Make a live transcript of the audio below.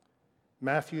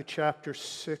Matthew chapter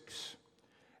 6.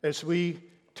 As we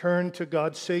turn to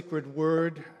God's sacred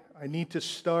word, I need to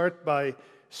start by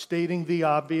stating the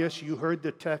obvious. You heard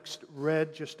the text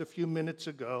read just a few minutes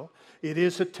ago. It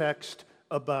is a text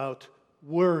about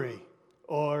worry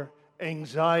or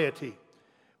anxiety.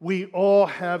 We all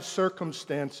have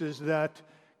circumstances that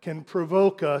can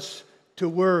provoke us to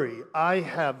worry. I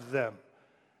have them.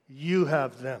 You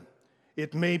have them.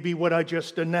 It may be what I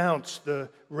just announced, the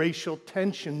racial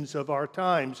tensions of our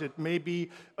times. It may be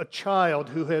a child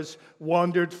who has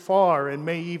wandered far and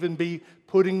may even be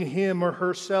putting him or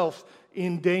herself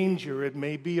in danger. It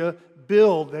may be a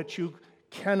bill that you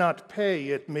cannot pay.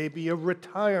 It may be a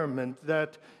retirement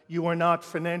that you are not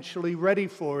financially ready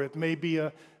for. It may be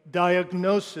a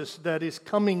diagnosis that is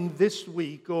coming this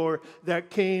week or that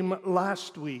came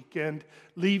last week and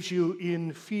leaves you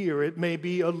in fear. It may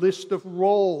be a list of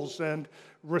roles and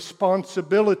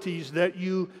responsibilities that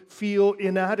you feel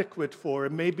inadequate for.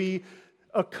 It may be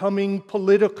a coming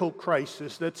political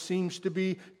crisis that seems to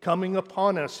be coming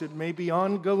upon us. It may be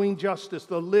ongoing justice.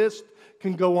 The list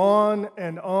can go on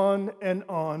and on and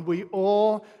on. We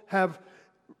all have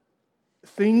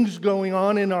things going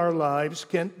on in our lives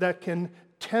that can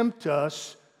tempt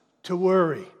us to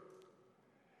worry.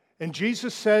 And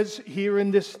Jesus says here in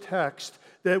this text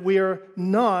that we are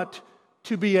not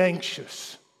to be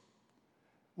anxious.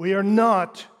 We are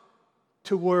not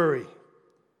to worry.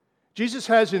 Jesus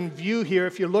has in view here,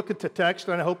 if you look at the text,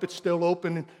 and I hope it's still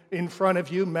open in front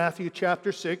of you, Matthew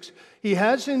chapter 6, he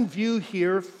has in view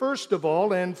here, first of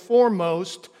all and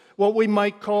foremost, what we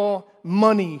might call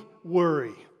money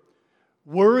worry.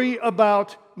 Worry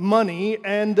about money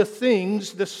and the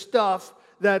things, the stuff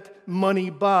that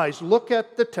money buys. Look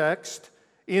at the text.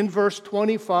 In verse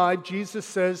 25, Jesus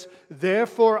says,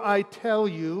 "Therefore I tell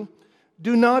you,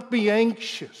 do not be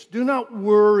anxious. Do not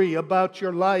worry about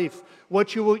your life,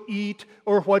 what you will eat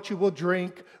or what you will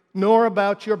drink, nor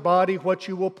about your body, what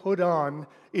you will put on.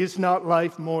 Is not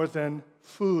life more than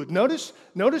food?" Notice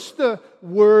the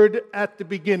word at the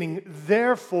beginning,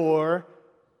 "Therefore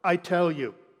I tell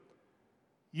you."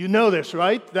 You know this,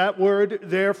 right? That word,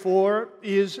 therefore,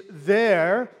 is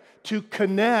there to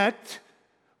connect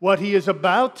what he is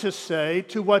about to say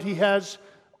to what he has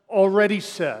already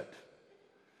said.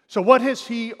 So what has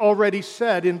he already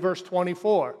said in verse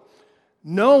 24?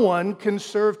 No one can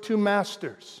serve two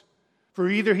masters, for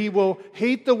either he will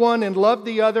hate the one and love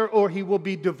the other, or he will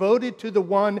be devoted to the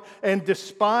one and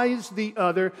despise the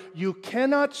other. You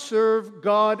cannot serve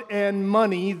God and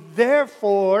money.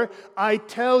 Therefore, I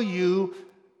tell you,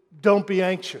 don't be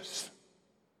anxious.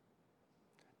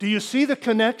 Do you see the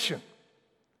connection?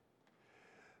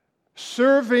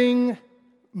 Serving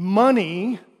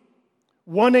money,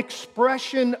 one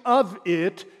expression of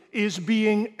it is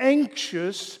being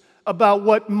anxious about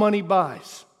what money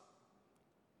buys.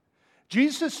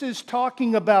 Jesus is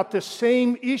talking about the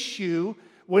same issue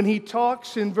when he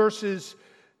talks in verses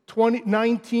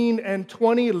 19 and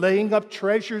 20, laying up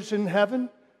treasures in heaven,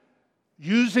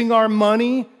 using our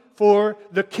money for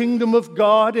the kingdom of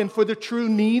God and for the true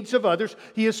needs of others.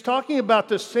 He is talking about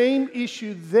the same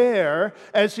issue there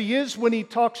as he is when he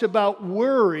talks about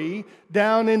worry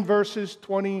down in verses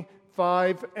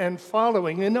 25 and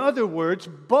following. In other words,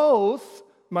 both,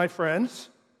 my friends,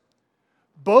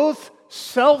 both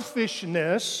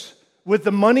selfishness with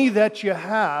the money that you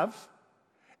have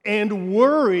and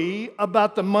worry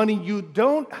about the money you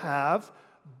don't have,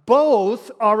 both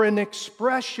are an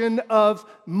expression of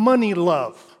money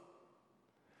love.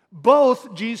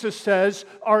 Both, Jesus says,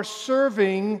 are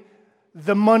serving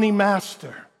the money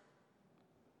master.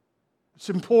 It's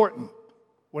important.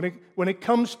 When it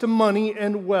comes to money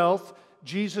and wealth,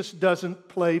 Jesus doesn't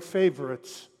play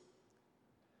favorites.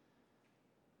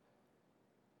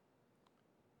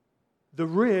 The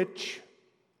rich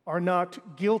are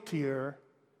not guiltier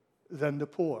than the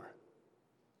poor.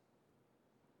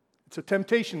 It's a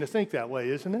temptation to think that way,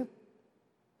 isn't it?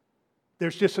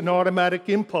 There's just an automatic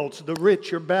impulse. The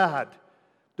rich are bad.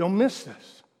 Don't miss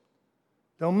this.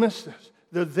 Don't miss this.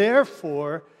 The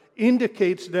therefore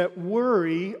indicates that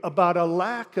worry about a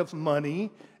lack of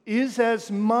money is as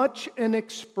much an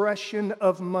expression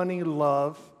of money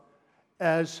love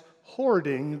as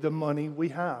hoarding the money we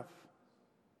have.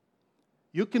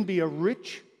 You can be a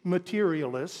rich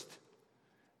materialist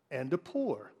and a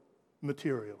poor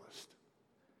materialist.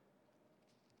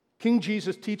 King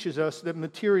Jesus teaches us that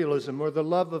materialism, or the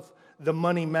love of the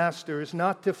money master, is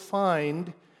not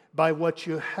defined by what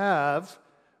you have,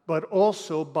 but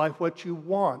also by what you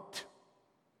want.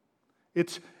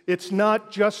 It's not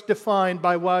just defined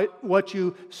by what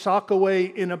you sock away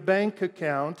in a bank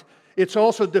account. It's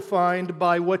also defined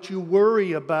by what you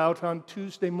worry about on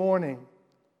Tuesday morning.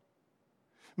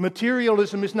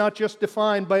 Materialism is not just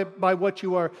defined by what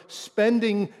you are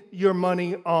spending your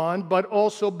money on, but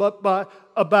also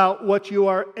about what you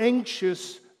are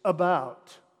anxious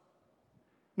about.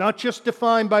 Not just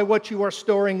defined by what you are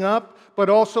storing up, but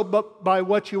also by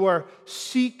what you are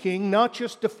seeking. Not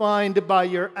just defined by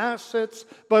your assets,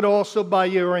 but also by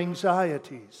your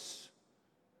anxieties.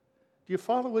 Do you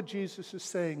follow what Jesus is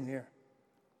saying here?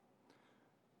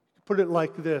 Put it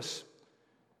like this.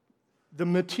 The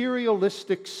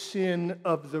materialistic sin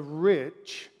of the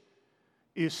rich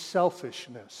is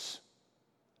selfishness.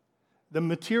 The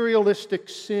materialistic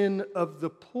sin of the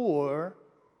poor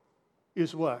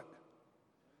is what?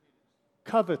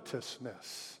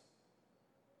 Covetousness.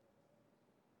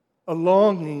 A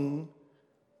longing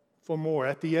for more.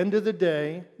 At the end of the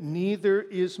day, neither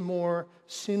is more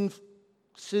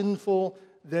sinful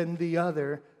than the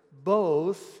other.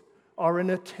 Both are an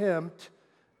attempt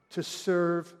to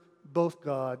serve both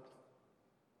God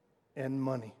and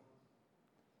money.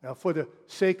 Now, for the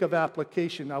sake of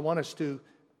application, I want us to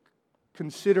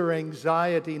consider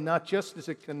anxiety not just as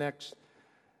it connects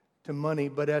to money,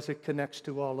 but as it connects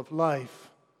to all of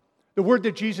life. The word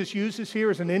that Jesus uses here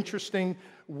is an interesting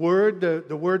word,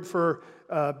 the word for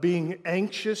being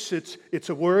anxious. It's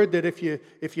a word that if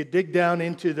you dig down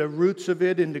into the roots of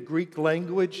it in the Greek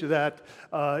language that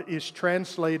is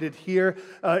translated here,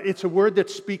 it's a word that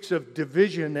speaks of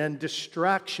division and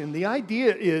distraction. The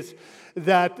idea is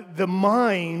that the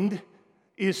mind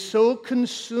is so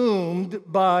consumed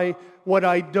by what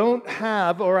I don't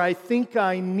have or I think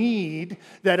I need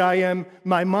that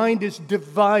my mind is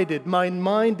divided, my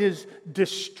mind is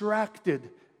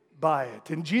distracted by it.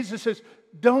 And Jesus says,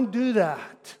 don't do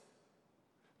that.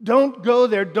 Don't go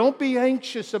there. Don't be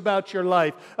anxious about your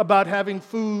life, about having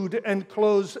food and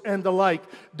clothes and the like.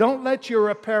 Don't let your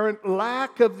apparent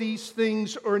lack of these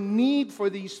things or need for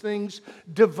these things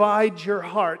divide your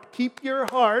heart. Keep your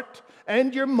heart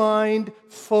and your mind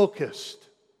focused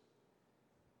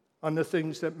on the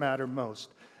things that matter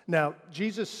most. Now,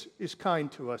 Jesus is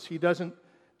kind to us. He doesn't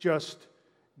just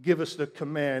give us the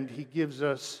command. He gives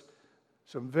us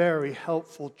some very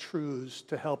helpful truths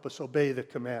to help us obey the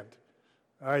command.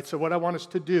 All right, so what I want us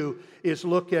to do is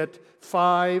look at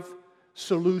 5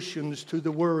 solutions to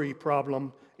the worry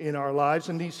problem in our lives.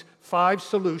 And these 5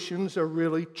 solutions are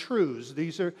really truths.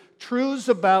 These are truths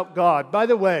about God. By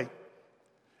the way,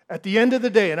 at the end of the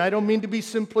day, and I don't mean to be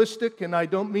simplistic, and I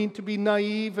don't mean to be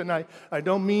naive, and I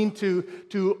don't mean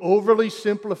to overly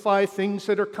simplify things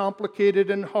that are complicated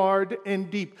and hard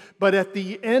and deep, but at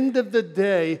the end of the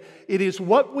day, it is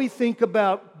what we think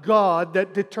about God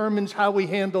that determines how we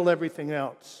handle everything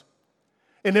else.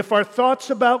 And if our thoughts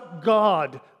about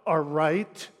God are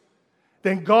right,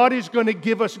 then God is going to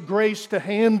give us grace to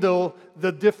handle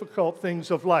the difficult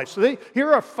things of life. So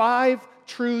here are 5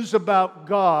 truths about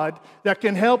God that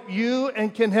can help you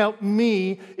and can help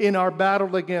me in our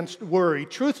battle against worry.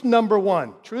 Truth number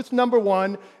one,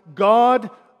 God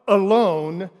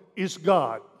alone is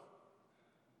God.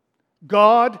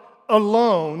 God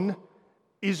alone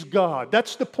is God.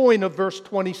 That's the point of verse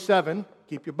 27.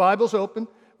 Keep your Bibles open.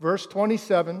 Verse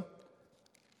 27,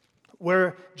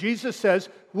 where Jesus says,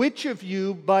 which of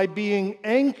you by being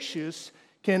anxious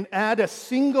can add a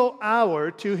single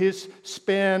hour to his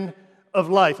span of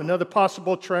life? Another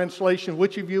possible translation,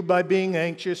 which of you by being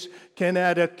anxious can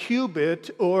add a cubit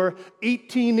or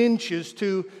 18 inches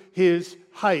to his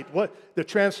height? The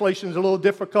translation is a little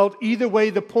difficult. Either way,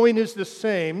 the point is the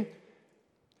same.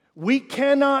 We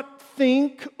cannot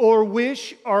think or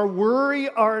wish or worry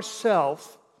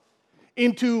ourselves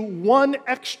into 1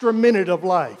 extra minute of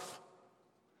life.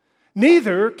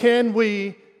 Neither can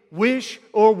we wish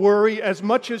or worry, as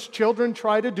much as children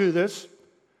try to do this.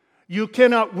 You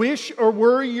cannot wish or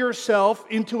worry yourself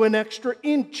into an extra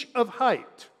inch of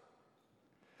height.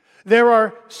 There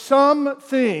are some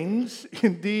things,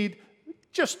 indeed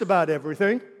just about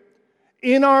everything,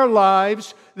 in our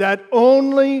lives that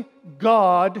only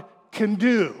God can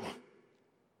do.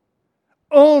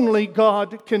 Only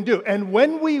God can do. And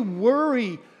when we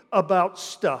worry about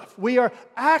stuff, we are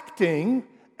acting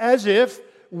as if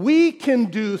we can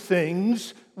do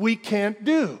things we can't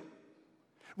do.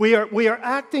 We are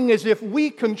acting as if we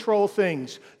control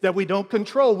things that we don't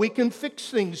control. We can fix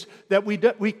things that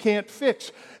we can't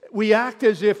fix. We act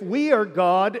as if we are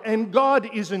God and God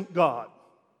isn't God.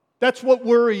 That's what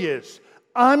worry is.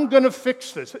 I'm going to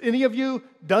fix this. Any of you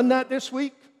done that this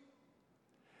week?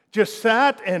 Just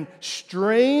sat and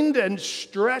strained and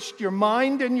stressed your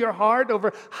mind and your heart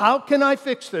over, how can I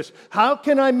fix this? How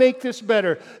can I make this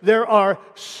better? There are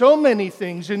so many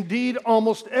things, indeed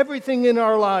almost everything in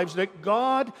our lives that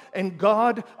God and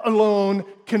God alone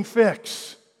can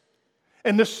fix.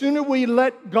 And the sooner we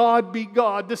let God be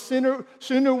God, the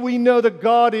sooner we know that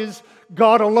God is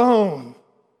God alone,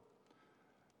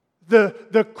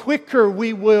 the quicker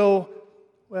we will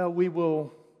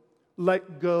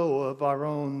let go of our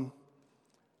own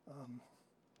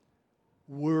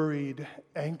worried,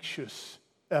 anxious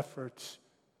efforts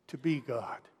to be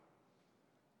God.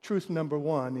 Truth number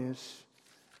one is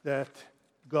that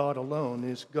God alone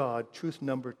is God. Truth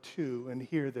number two, and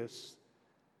hear this,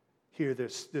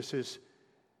 this is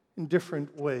in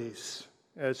different ways,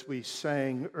 as we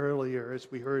sang earlier,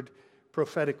 as we heard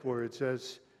prophetic words,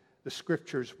 as the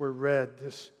scriptures were read.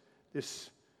 This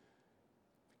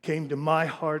came to my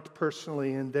heart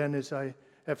personally, and then as I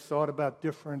have thought about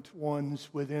different ones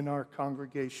within our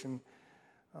congregation,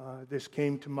 this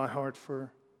came to my heart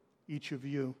for each of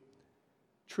you.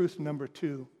 Truth number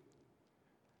two,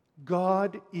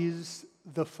 God is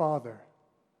the Father.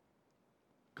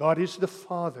 God is the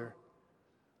Father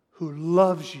who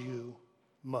loves you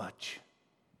much.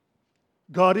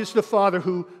 God is the Father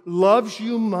who loves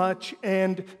you much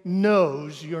and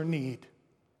knows your need.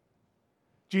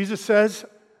 Jesus says,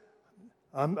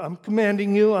 I'm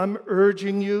commanding you, I'm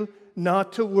urging you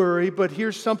not to worry, but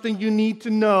here's something you need to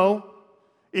know.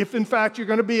 If in fact you're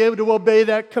going to be able to obey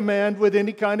that command with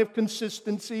any kind of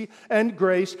consistency and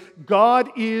grace, God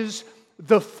is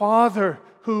the Father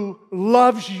who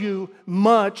loves you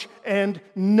much and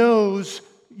knows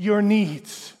your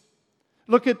needs.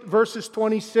 Look at verses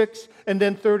 26 and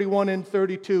then 31 and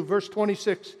 32. Verse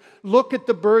 26, look at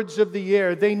the birds of the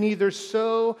air. They neither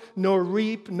sow nor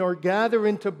reap nor gather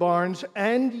into barns,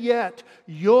 and yet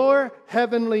your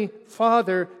heavenly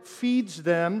Father feeds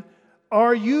them.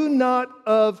 Are you not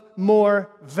of more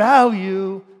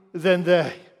value than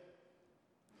they?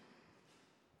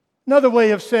 Another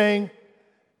way of saying,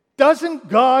 doesn't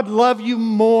God love you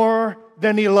more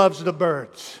than He loves the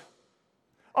birds?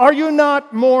 Are you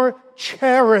not more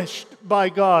cherished by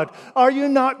God? Are you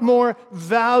not more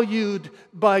valued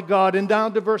by God? And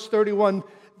down to verse 31,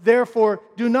 therefore,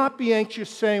 do not be anxious,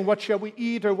 saying, what shall we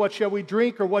eat, or what shall we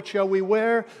drink, or what shall we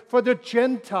wear? For the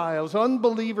Gentiles,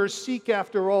 unbelievers, seek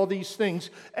after all these things,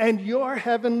 and your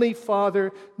heavenly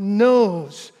Father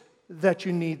knows that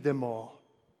you need them all.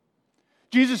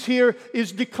 Jesus here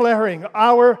is declaring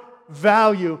our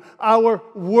value, our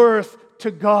worth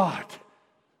to God,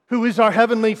 who is our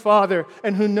heavenly Father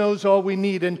and who knows all we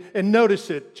need. And notice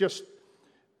it, just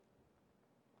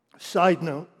side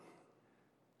note.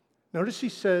 Notice he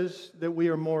says that we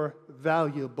are more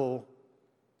valuable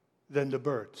than the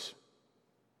birds.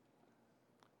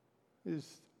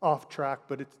 It's off track,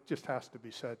 but it just has to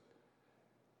be said.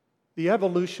 The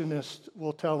evolutionists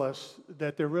will tell us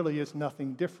that there really is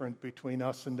nothing different between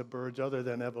us and the birds other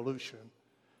than evolution.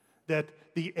 That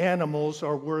the animals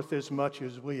are worth as much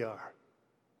as we are.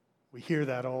 We hear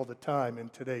that all the time in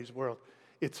today's world.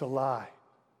 It's a lie.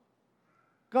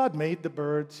 God made the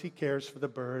birds. He cares for the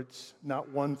birds. Not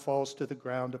one falls to the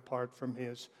ground apart from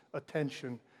His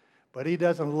attention. But He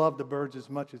doesn't love the birds as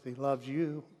much as He loves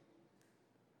you.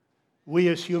 We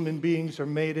as human beings are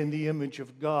made in the image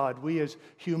of God. We as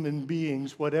human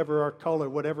beings, whatever our color,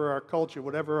 whatever our culture,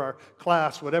 whatever our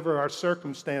class, whatever our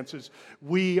circumstances,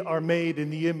 we are made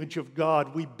in the image of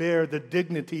God. We bear the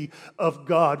dignity of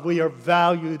God. We are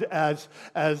valued as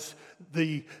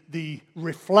the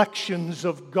reflections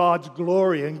of God's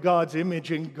glory and God's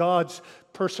image and God's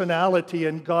personality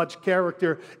and God's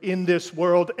character in this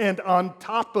world. And on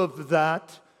top of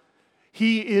that,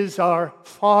 He is our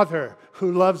Father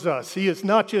who loves us. He is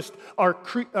not just our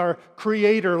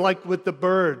creator like with the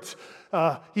birds.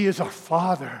 He is our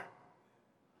Father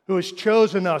who has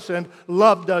chosen us and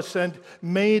loved us and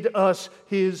made us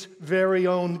His very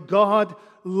own. God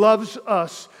loves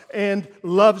us and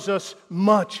loves us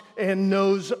much and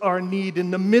knows our need. In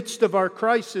the midst of our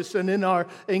crisis and in our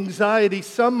anxiety,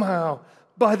 somehow,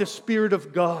 by the Spirit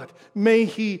of God, may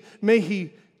He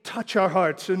touch our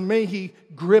hearts, and may He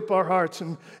grip our hearts,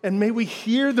 and may we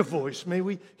hear the voice. May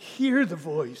we hear the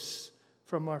voice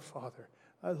from our Father.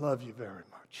 I love you very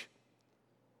much.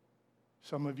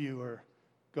 Some of you are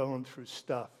going through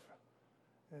stuff.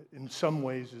 In some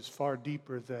ways, is far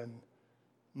deeper than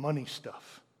money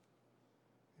stuff.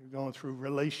 You're going through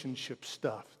relationship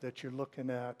stuff that you're looking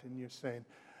at, and you're saying,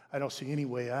 I don't see any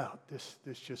way out. This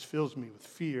just fills me with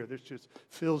fear. This just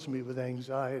fills me with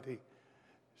anxiety.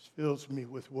 Fills me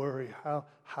with worry.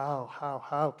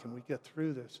 How can we get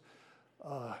through this?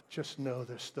 Just know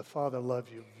this. The Father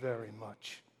loves you very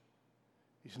much.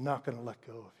 He's not going to let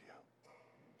go of you.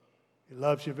 He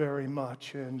loves you very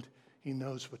much, and He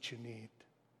knows what you need.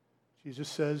 Jesus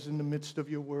says, in the midst of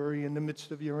your worry, in the midst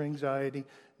of your anxiety,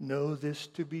 know this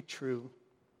to be true.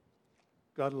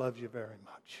 God loves you very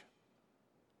much.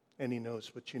 And He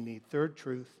knows what you need. Third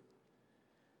truth,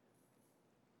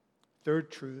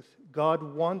 God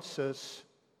wants us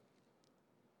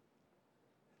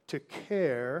to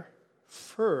care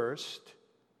first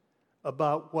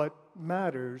about what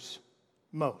matters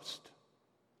most.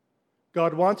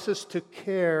 God wants us to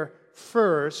care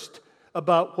first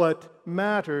about what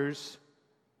matters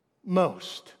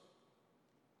most.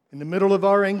 In the middle of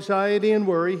our anxiety and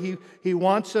worry, He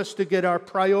wants us to get our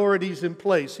priorities in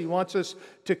place. He wants us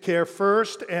to care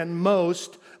first and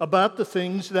most about the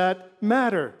things that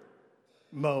matter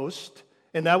most,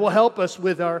 and that will help us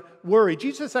with our worry.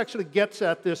 Jesus actually gets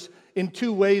at this in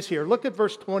two ways here. Look at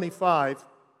verse 25.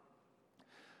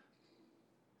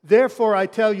 Therefore, I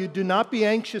tell you, do not be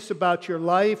anxious about your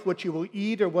life, what you will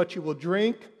eat or what you will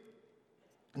drink,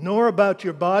 nor about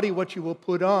your body, what you will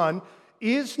put on.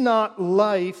 Is not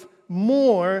life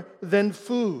more than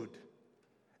food,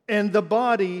 and the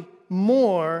body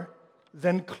more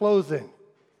than clothing?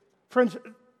 Friends,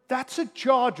 that's a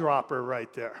jaw dropper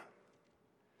right there.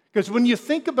 Because when you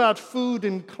think about food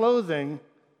and clothing,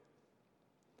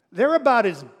 they're about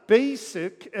as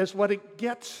basic as it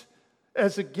gets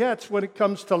when it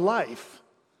comes to life.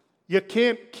 You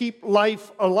can't keep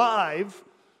life alive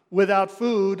without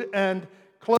food and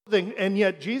clothing, and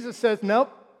yet Jesus says,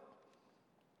 nope,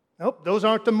 those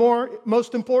aren't the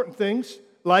most important things.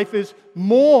 Life is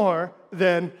more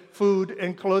than food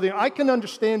and clothing. I can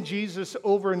understand Jesus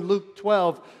over in Luke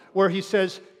 12, where He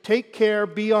says, take care,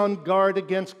 be on guard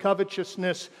against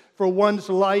covetousness, for one's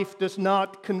life does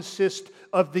not consist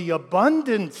of the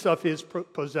abundance of his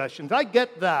possessions. I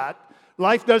get that.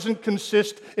 Life doesn't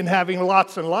consist in having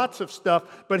lots and lots of stuff.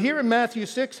 But here in Matthew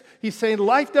 6, He's saying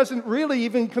life doesn't really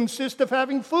even consist of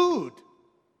having food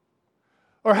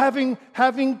or having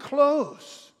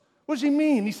clothes. What does He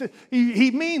mean? He said,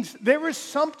 he means there is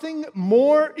something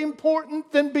more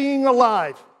important than being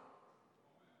alive.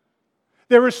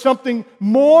 There is something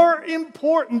more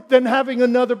important than having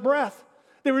another breath.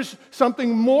 There is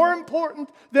something more important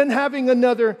than having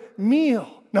another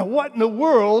meal. Now, what in the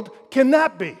world can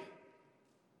that be?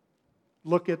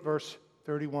 Look at verse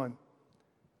 31.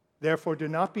 Therefore, do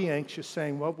not be anxious,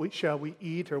 saying, what shall we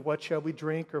eat, or what shall we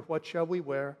drink, or what shall we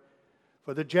wear?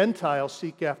 For the Gentiles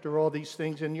seek after all these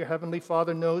things, and your heavenly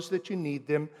Father knows that you need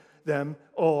them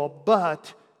all.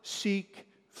 But seek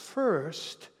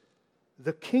first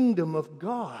the kingdom of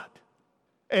God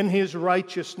and His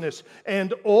righteousness,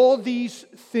 and all these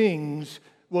things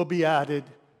will be added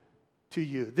to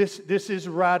you. This is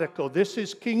radical. This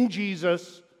is King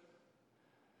Jesus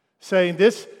saying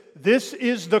this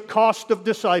is the cost of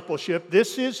discipleship.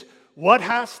 This is what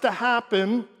has to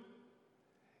happen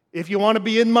if you want to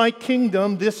be in my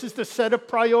kingdom. This is the set of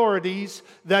priorities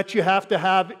that you have to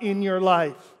have in your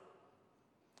life.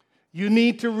 You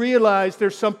need to realize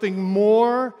there's something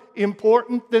more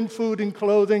important than food and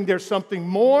clothing. There's something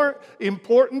more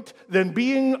important than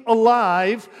being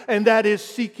alive, and that is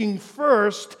seeking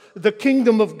first the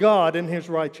kingdom of God and His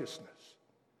righteousness.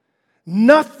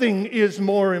 Nothing is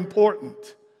more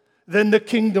important than the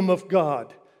kingdom of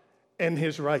God and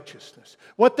His righteousness.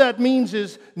 What that means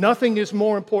is nothing is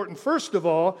more important, first of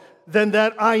all, than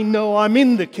that I know I'm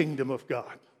in the kingdom of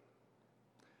God.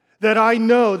 That I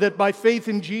know that by faith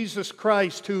in Jesus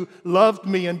Christ, who loved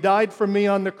me and died for me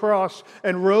on the cross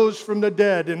and rose from the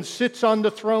dead and sits on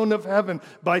the throne of heaven,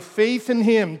 by faith in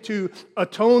Him to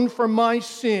atone for my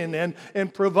sin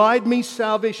and provide me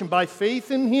salvation, by faith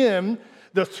in Him,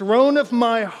 the throne of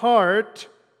my heart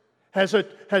has a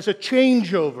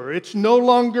changeover. It's no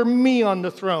longer me on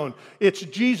the throne. It's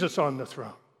Jesus on the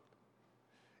throne.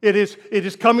 It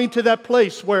is coming to that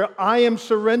place where I am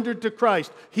surrendered to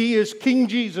Christ. He is King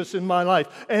Jesus in my life.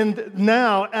 And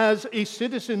now, as a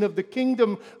citizen of the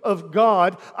kingdom of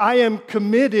God, I am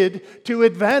committed to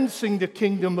advancing the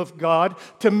kingdom of God,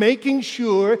 to making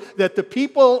sure that the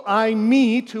people I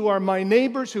meet, who are my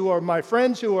neighbors, who are my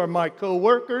friends, who are my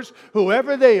co-workers,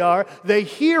 whoever they are, they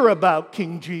hear about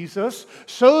King Jesus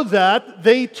so that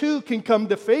they too can come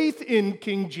to faith in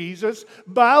King Jesus,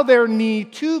 bow their knee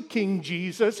to King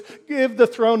Jesus, give the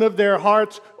throne of their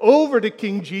hearts over to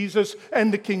King Jesus,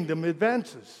 and the kingdom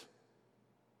advances.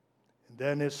 And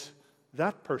then as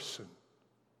that person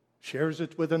shares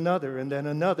it with another, and then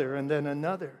another, and then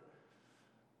another,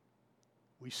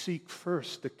 we seek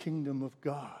first the kingdom of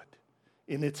God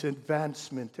in its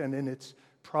advancement and in its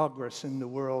progress in the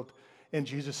world. And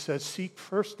Jesus says, seek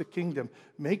first the kingdom.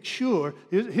 Make sure,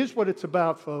 here's what it's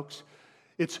about, folks.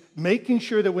 It's making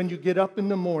sure that when you get up in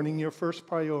the morning, your first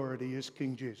priority is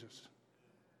King Jesus.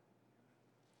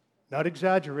 Not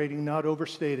exaggerating, not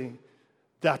overstating.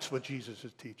 That's what Jesus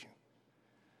is teaching.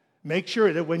 Make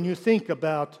sure that when you think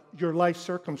about your life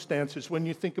circumstances, when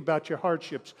you think about your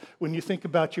hardships, when you think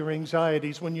about your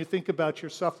anxieties, when you think about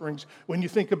your sufferings, when you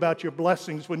think about your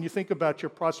blessings, when you think about your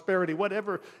prosperity,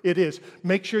 whatever it is,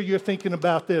 make sure you're thinking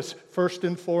about this first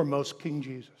and foremost, King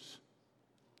Jesus.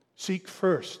 Seek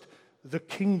first the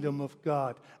kingdom of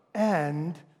God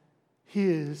and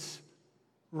His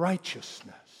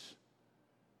righteousness.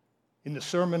 In the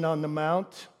Sermon on the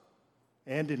Mount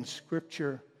and in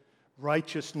Scripture,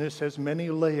 righteousness has many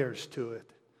layers to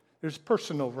it. There's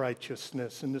personal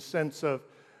righteousness in the sense of,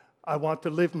 I want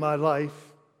to live my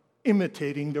life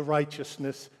imitating the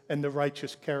righteousness and the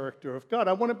righteous character of God.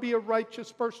 I want to be a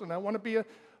righteous person. I want to be a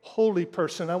holy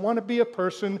person. I want to be a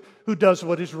person who does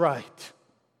what is right.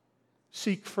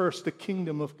 Seek first the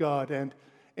kingdom of God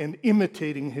and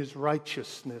imitating His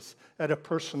righteousness at a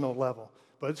personal level.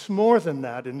 But it's more than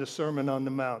that in the Sermon on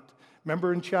the Mount.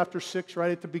 Remember in chapter 6,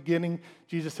 right at the beginning,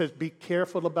 Jesus says, be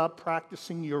careful about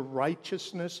practicing your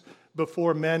righteousness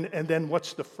before men. And then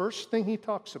what's the first thing He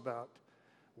talks about?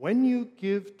 When you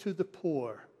give to the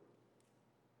poor.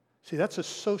 See, that's a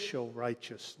social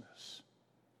righteousness.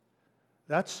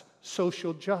 That's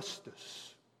social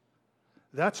justice.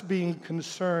 That's being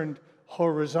concerned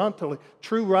horizontally.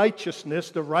 True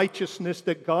righteousness, the righteousness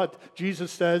that Jesus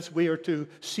says we are to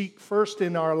seek first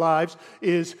in our lives,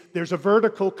 is there's a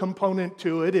vertical component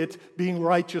to it. It's being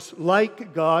righteous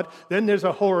like God. Then there's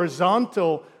a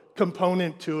horizontal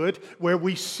component to it where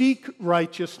we seek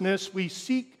righteousness, we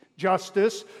seek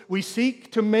justice, we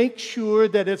seek to make sure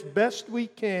that as best we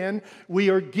can, we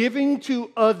are giving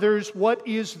to others what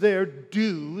is their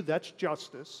due, that's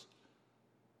justice.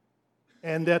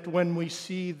 And that when we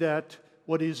see that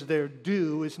what is their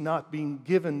due is not being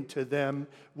given to them,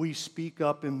 we speak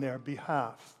up in their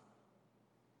behalf.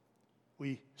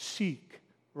 We seek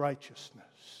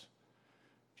righteousness.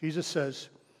 Jesus says,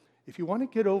 if you want to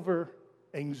get over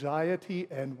anxiety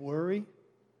and worry,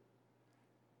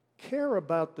 care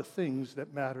about the things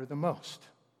that matter the most.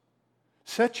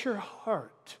 Set your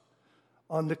heart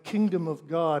on the kingdom of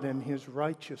God and His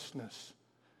righteousness.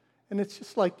 And it's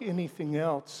just like anything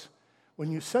else. When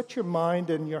you set your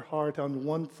mind and your heart on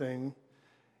one thing,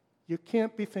 you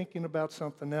can't be thinking about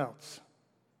something else.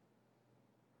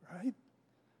 Right?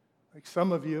 Like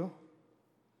some of you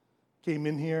came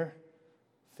in here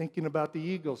thinking about the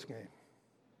Eagles game.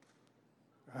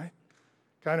 Right?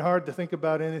 Kind of hard to think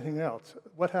about anything else.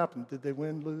 What happened? Did they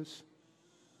win, lose?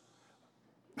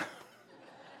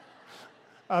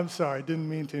 I'm sorry, didn't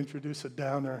mean to introduce a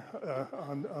downer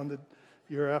on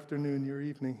your afternoon, your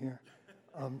evening here.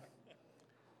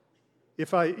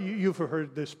 You've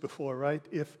heard this before, right?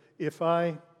 If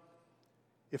I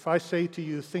say to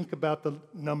you, think about the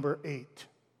number 8,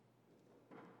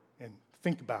 and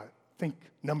think about it. Think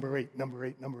number 8, number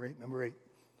 8, number 8, number 8.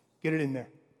 Get it in there.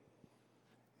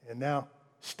 And now,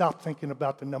 stop thinking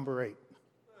about the number 8.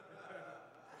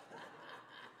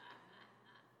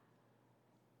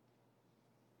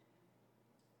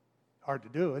 Hard to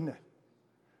do, isn't it?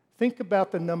 Think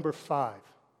about the number 5.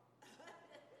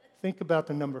 Think about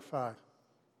the number 5.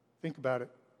 Think about it.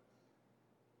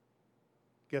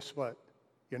 Guess what?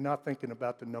 You're not thinking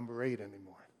about the number 8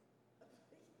 anymore.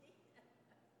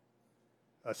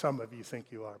 Some of you think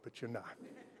you are, but you're not.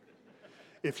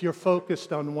 If you're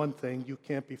focused on one thing, you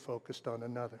can't be focused on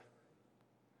another.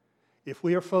 If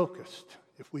we are focused,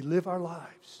 if we live our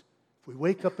lives, if we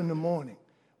wake up in the morning,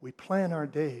 we plan our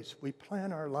days, we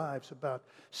plan our lives about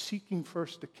seeking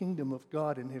first the kingdom of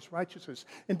God and His righteousness.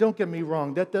 And don't get me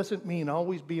wrong, that doesn't mean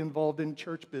always be involved in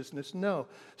church business. No,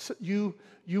 so you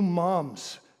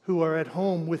moms who are at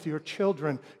home with your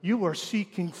children, you are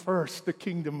seeking first the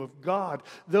kingdom of God.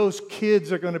 Those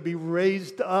kids are going to be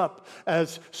raised up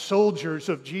as soldiers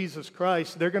of Jesus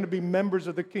Christ. They're going to be members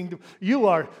of the kingdom. You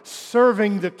are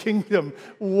serving the kingdom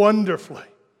wonderfully.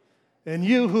 And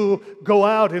you who go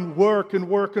out and work and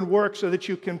work and work so that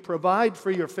you can provide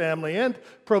for your family and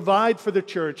provide for the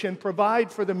church and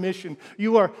provide for the mission,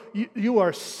 you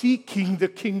are seeking the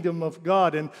kingdom of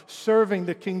God and serving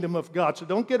the kingdom of God. So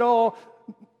don't get all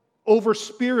over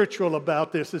spiritual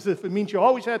about this as if it means you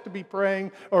always have to be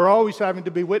praying or always having to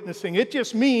be witnessing. It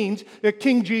just means that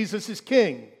King Jesus is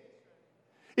king.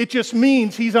 It just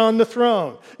means He's on the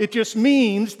throne. It just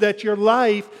means that your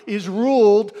life is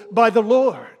ruled by the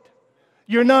Lord.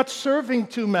 You're not serving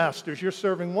two masters, you're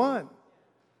serving one.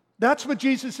 That's what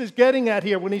Jesus is getting at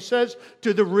here when He says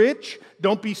to the rich,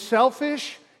 don't be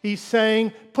selfish. He's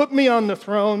saying, put me on the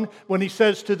throne. When He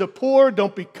says to the poor,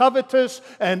 don't be covetous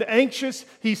and anxious,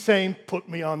 He's saying, put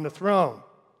me on the throne.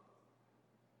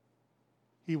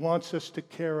 He wants us to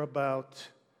care about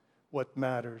what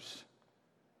matters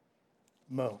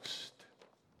most.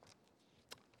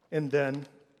 And then,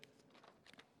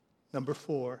 number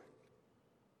 4,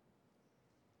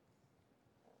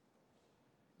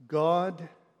 God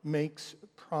makes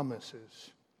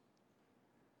promises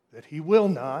that He will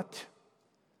not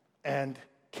and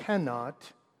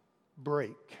cannot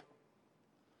break.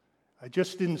 I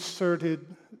just inserted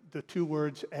the 2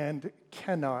 words, and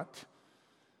cannot,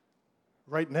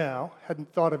 right now.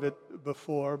 Hadn't thought of it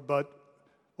before, but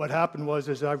what happened was,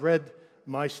 as I read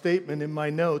my statement in my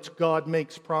notes, God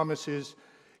makes promises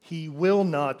He will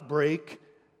not break.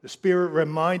 The Spirit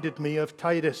reminded me of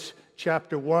Titus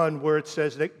chapter 1, where it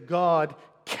says that God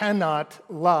cannot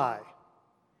lie.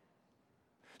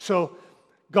 So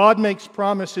God makes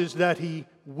promises that He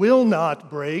will not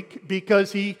break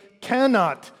because He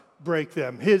cannot break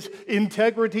them. His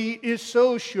integrity is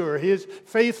so sure. His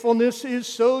faithfulness is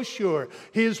so sure.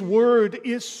 His word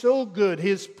is so good.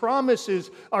 His promises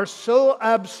are so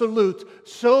absolute,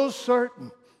 so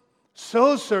certain.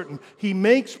 So certain. He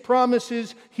makes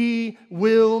promises He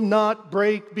will not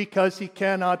break because He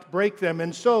cannot break them.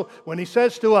 And so when He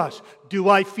says to us, do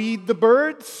I feed the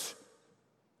birds?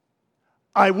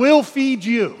 I will feed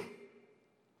you.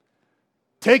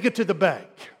 Take it to the bank.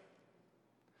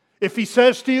 If He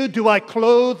says to you, do I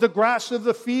clothe the grass of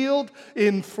the field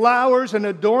in flowers and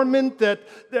adornment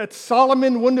that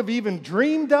Solomon wouldn't have even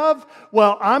dreamed of?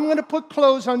 Well, I'm going to put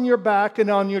clothes on your back and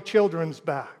on your children's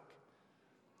back.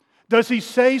 Does He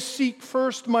say, seek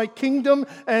first my kingdom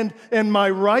and my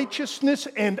righteousness,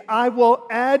 and I will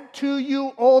add to you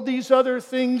all these other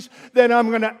things? Then I'm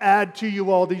going to add to you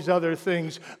all these other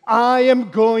things. I am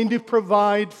going to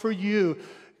provide for you.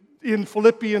 In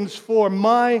Philippians 4,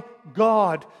 my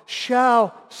God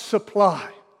shall supply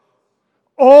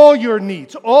all your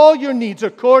needs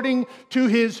according to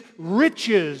His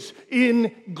riches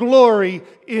in glory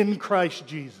in Christ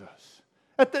Jesus.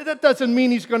 That doesn't mean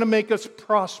He's going to make us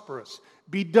prosperous.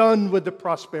 Be done with the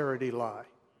prosperity lie.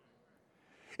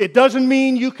 It doesn't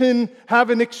mean you can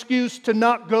have an excuse to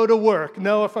not go to work.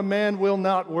 No, if a man will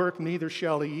not work, neither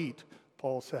shall he eat,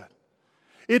 Paul said.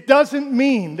 It doesn't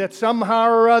mean that somehow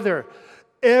or other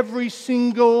every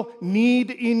single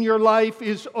need in your life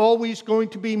is always going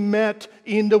to be met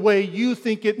in the way you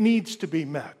think it needs to be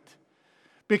met.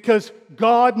 Because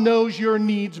God knows your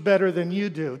needs better than you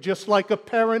do. Just like a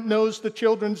parent knows the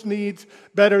children's needs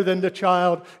better than the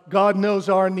child, God knows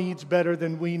our needs better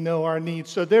than we know our needs.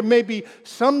 So there may be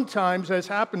sometimes, as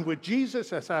happened with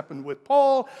Jesus, as happened with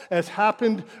Paul, as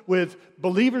happened with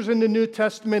believers in the New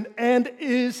Testament, and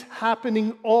is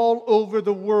happening all over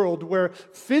the world, where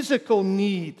physical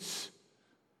needs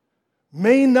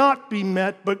may not be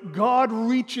met, but God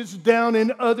reaches down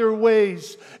in other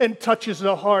ways and touches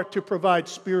the heart to provide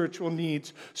spiritual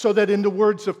needs. So that in the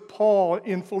words of Paul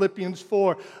in Philippians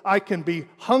 4, I can be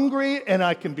hungry and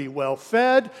I can be well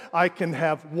fed, I can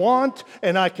have want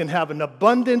and I can have an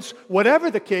abundance.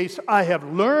 Whatever the case, I have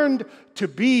learned to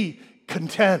be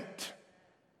content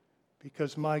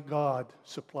because my God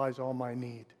supplies all my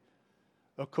need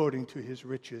according to His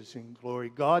riches in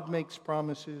glory. God makes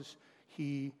promises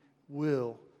He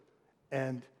will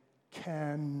and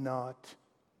cannot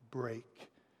break.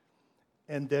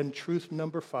 And then truth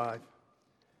number 5,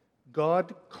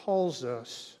 God calls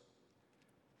us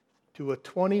to a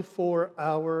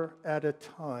 24-hour at a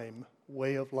time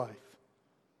way of life.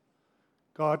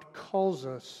 God calls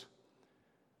us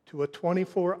to a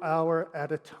 24-hour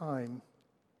at a time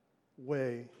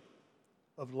way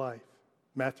of life.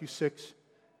 Matthew 6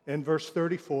 and verse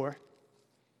 34.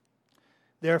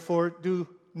 Therefore, do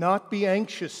not be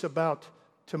anxious about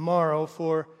tomorrow,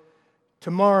 for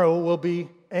tomorrow will be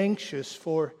anxious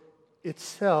for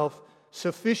itself.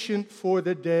 Sufficient for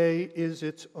the day is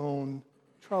its own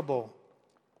trouble.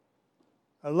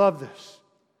 I love this.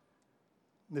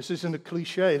 This isn't a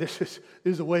cliche. This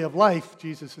is a way of life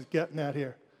Jesus is getting at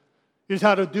here. Here's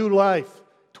how to do life.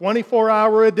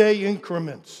 24-hour-a-day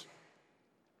increments.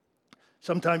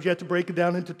 Sometimes you have to break it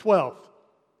down into 12.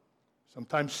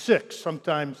 Sometimes 6.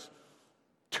 Sometimes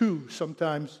 2,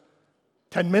 sometimes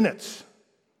 10 minutes,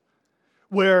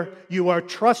 where you are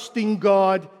trusting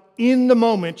God in the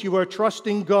moment, you are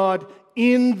trusting God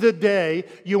in the day,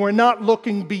 you are not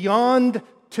looking beyond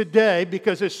today,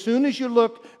 because as soon as you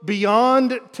look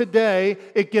beyond today,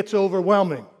 it gets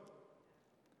overwhelming.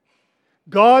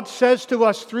 God says to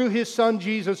us through His Son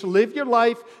Jesus, live your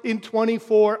life in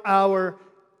 24-hour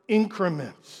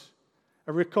increments.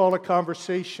 I recall a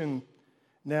conversation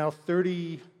now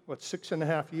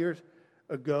 6.5 years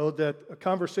ago, that a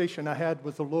conversation I had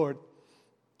with the Lord.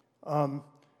 I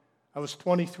was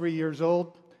 23 years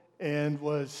old and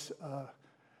was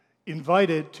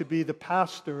invited to be the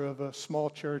pastor of a small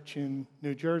church in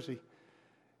New Jersey.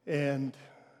 And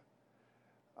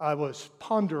I was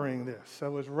pondering this. I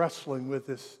was wrestling with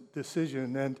this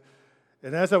decision. And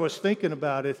as I was thinking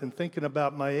about it and thinking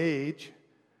about my age,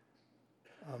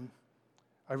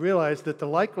 I realized that the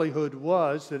likelihood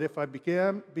was that if I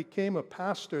became a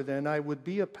pastor, then I would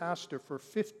be a pastor for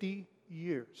 50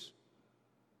 years.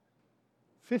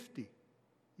 50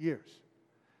 years.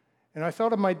 And I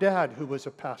thought of my dad, who was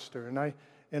a pastor,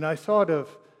 and I thought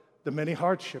of the many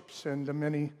hardships and the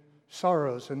many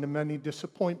sorrows and the many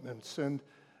disappointments and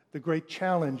the great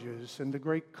challenges and the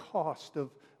great cost of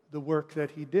the work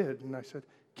that he did. And I said,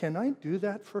 can I do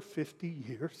that for 50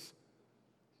 years?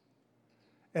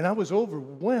 And I was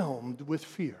overwhelmed with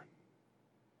fear.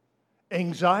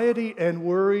 Anxiety and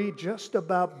worry just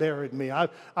about buried me.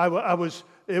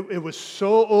 It was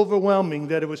so overwhelming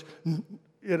that it was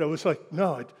like,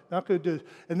 no, I'm not going to do it.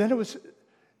 And then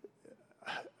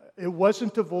it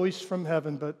wasn't a voice from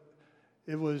heaven, but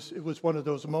it was one of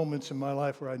those moments in my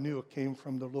life where I knew it came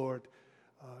from the Lord.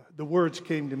 The words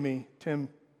came to me, Tim,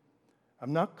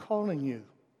 I'm not calling you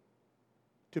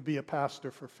to be a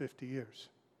pastor for 50 years.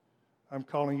 I'm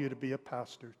calling you to be a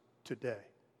pastor today.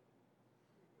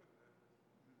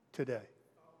 Today.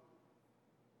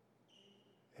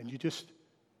 And you just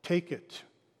take it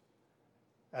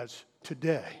as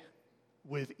today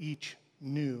with each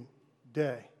new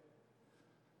day.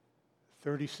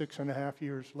 36 and a half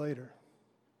years later,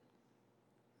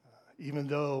 even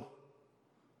though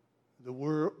the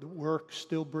work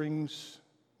still brings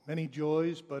many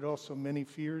joys, but also many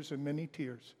fears and many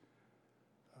tears,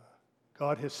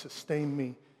 God has sustained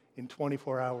me in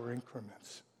 24-hour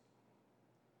increments.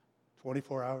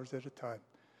 24 hours at a time.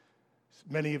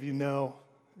 Many of you know,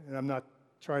 and I'm not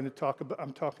trying to talk about,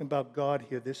 I'm talking about God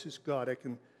here. This is God. I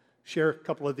can share a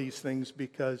couple of these things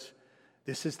because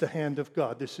this is the hand of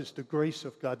God. This is the grace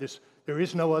of God. There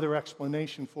is no other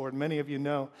explanation for it. Many of you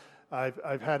know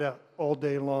I've had an all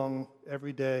day long,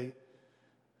 every day,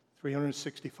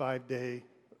 365-day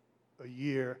a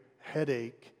year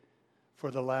headache for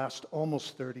the last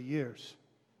almost 30 years.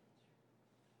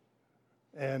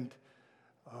 And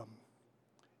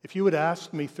if you had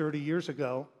asked me 30 years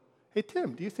ago, hey,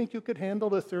 Tim, do you think you could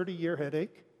handle a 30-year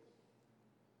headache? It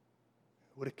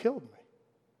would have killed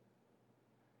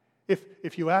me.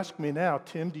 If you ask me now,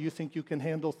 Tim, do you think you can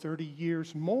handle 30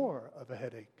 years more of a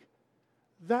headache?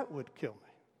 That would kill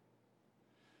me.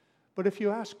 But if you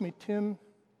ask me, Tim,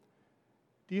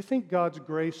 do you think God's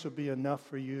grace will be enough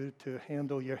for you to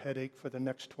handle your headache for the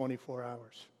next 24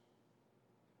 hours?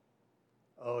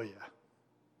 Oh, yeah.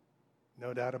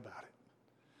 No doubt about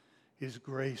it. His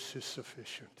grace is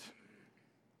sufficient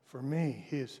for me.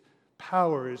 His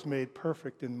power is made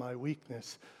perfect in my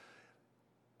weakness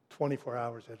 24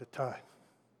 hours at a time.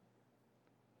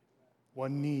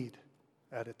 One need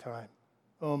at a time.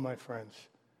 Oh, my friends,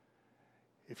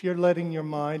 if you're letting your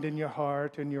mind and your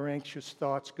heart and your anxious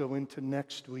thoughts go into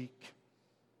next week,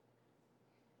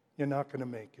 you're not going to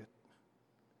make it.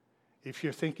 If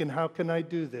you're thinking, how can I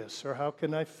do this? Or how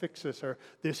can I fix this? Or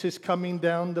this is coming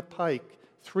down the pike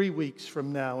 3 weeks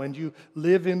from now, and you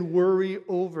live in worry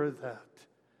over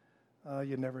that,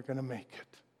 you're never going to make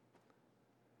it.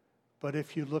 But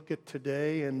if you look at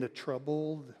today and the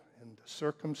trouble and the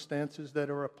circumstances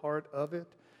that are a part of it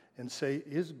and say,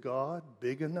 is God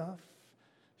big enough,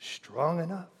 strong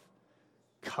enough,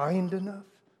 kind enough,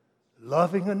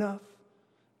 loving enough,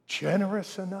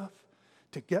 generous enough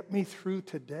to get me through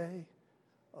today?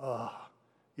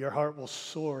 Your heart will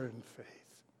soar in faith,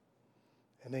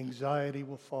 and anxiety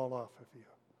will fall off of you.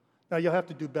 Now, you'll have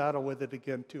to do battle with it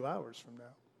again 2 hours from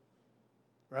now,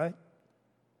 right?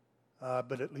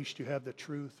 But at least you have the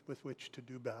truth with which to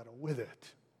do battle with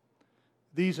it.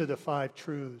 These are the 5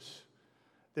 truths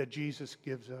that Jesus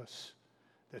gives us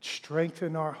that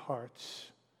strengthen our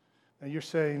hearts. Now, you're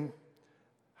saying,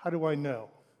 how do I know?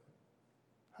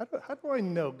 How do I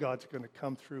know God's going to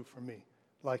come through for me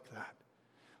like that?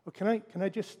 Well, can I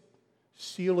just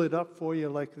seal it up for you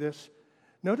like this?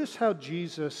 Notice how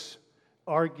Jesus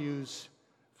argues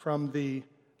from the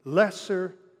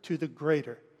lesser to the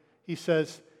greater. He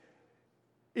says,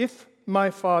 if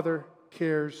my Father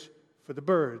cares for the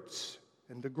birds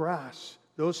and the grass,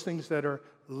 those things that are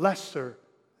lesser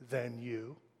than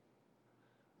you,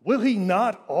 will he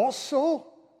not also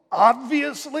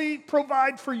obviously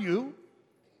provide for you?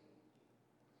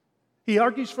 He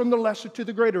argues from the lesser to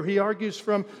the greater. He argues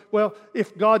from, well,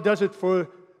 if God does it for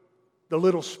the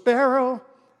little sparrow,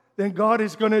 then God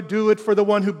is going to do it for the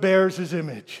one who bears his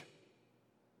image.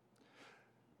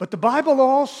 But the Bible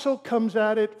also comes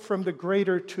at it from the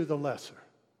greater to the lesser.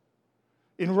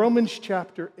 In Romans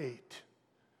chapter 8,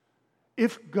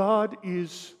 if God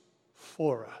is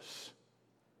for us,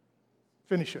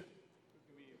 finish it.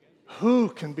 who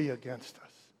can be against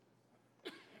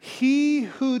us? He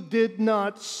who did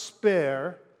not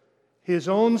spare his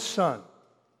own Son,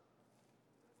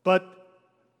 but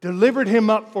delivered him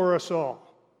up for us all,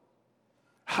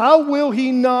 how will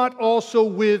he not also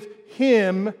with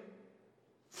him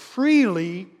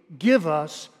freely give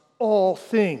us all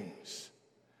things?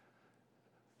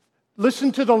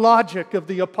 Listen to the logic of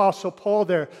the Apostle Paul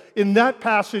there. In that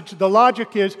passage, the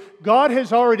logic is God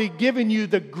has already given you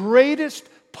the greatest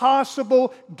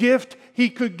possible gift He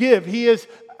could give. He has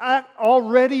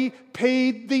already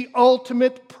paid the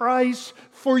ultimate price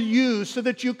for you so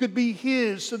that you could be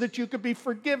His, so that you could be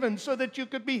forgiven, so that you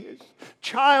could be His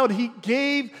child. He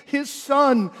gave His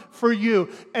Son for you.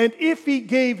 And if He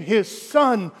gave His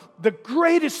Son, the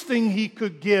greatest thing He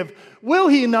could give, will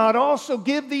He not also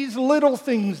give these little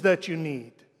things that you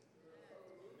need?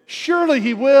 Surely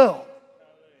He will.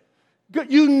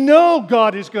 You know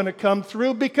God is going to come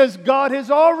through because God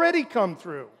has already come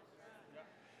through.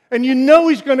 And you know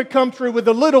He's going to come through with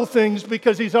the little things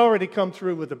because He's already come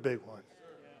through with the big one.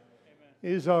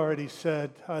 He's already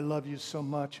said, I love you so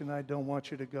much and I don't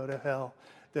want you to go to hell,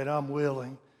 that I'm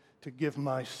willing to give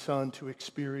my Son to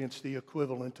experience the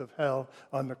equivalent of hell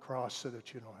on the cross so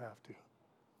that you don't have to.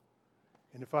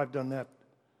 And if I've done that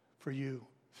for you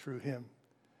through Him,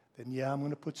 then yeah, I'm going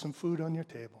to put some food on your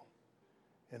table.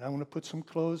 And I'm going to put some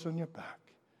clothes on your back.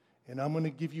 And I'm going to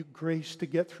give you grace to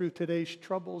get through today's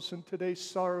troubles and today's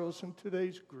sorrows and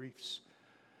today's griefs.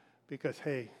 Because,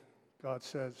 hey, God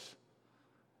says,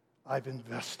 I've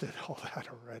invested all that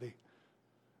already.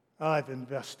 I've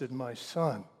invested my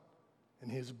Son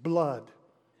and His blood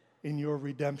in your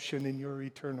redemption, in your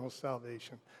eternal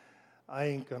salvation. I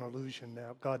ain't going to lose you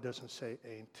now. God doesn't say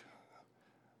ain't.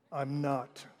 I'm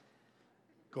not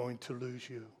going to lose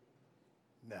you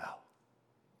now.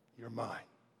 You're mine.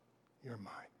 You're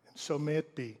mine. And so may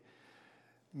it be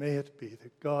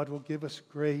that God will give us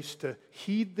grace to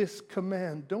heed this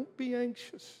command. Don't be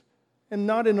anxious. And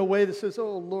not in a way that says,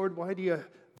 oh, Lord, why do you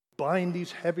bind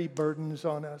these heavy burdens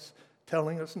on us,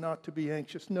 telling us not to be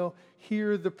anxious? No,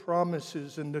 hear the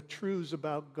promises and the truths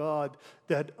about God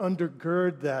that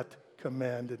undergird that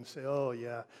command and say, oh,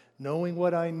 yeah, knowing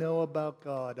what I know about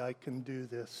God, I can do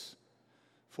this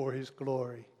for His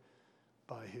glory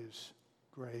by His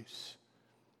grace.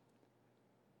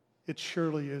 It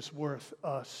surely is worth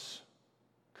us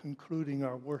concluding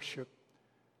our worship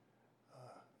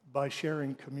by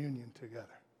sharing communion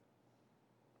together.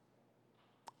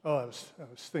 Oh, I was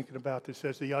thinking about this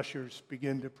as the ushers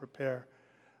begin to prepare.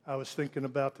 I was thinking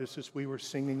about this as we were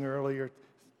singing earlier.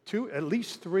 At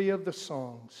least 3 of the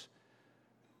songs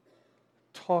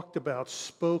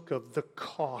spoke of the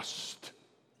cost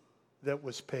that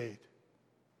was paid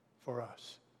for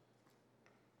us.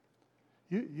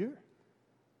 You're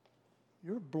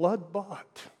blood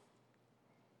bought.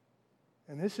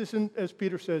 And this isn't, as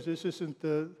Peter says, this isn't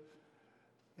the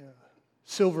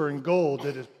silver and gold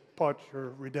that is part of your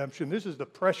redemption. This is the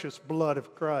precious blood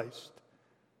of Christ.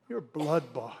 You're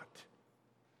blood bought.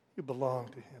 You belong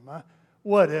to Him.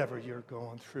 Whatever you're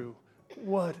going through,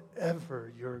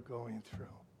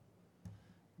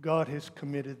 God has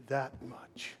committed that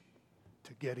much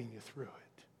to getting you through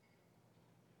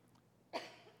it.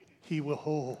 He will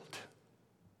hold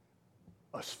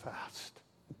us fast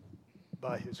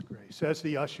by His grace. As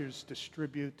the ushers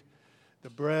distribute the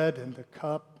bread and the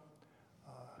cup,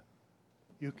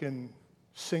 you can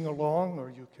sing along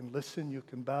or you can listen, you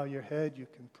can bow your head, you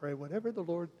can pray, whatever the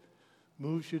Lord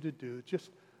moves you to do. Just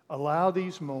allow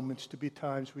these moments to be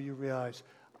times where you realize,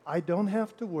 I don't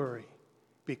have to worry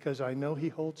because I know He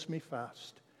holds me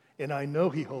fast. And I know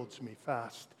He holds me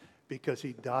fast because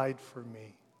He died for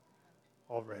me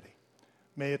already.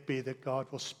 May it be that God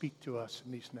will speak to us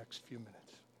in these next few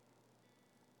minutes.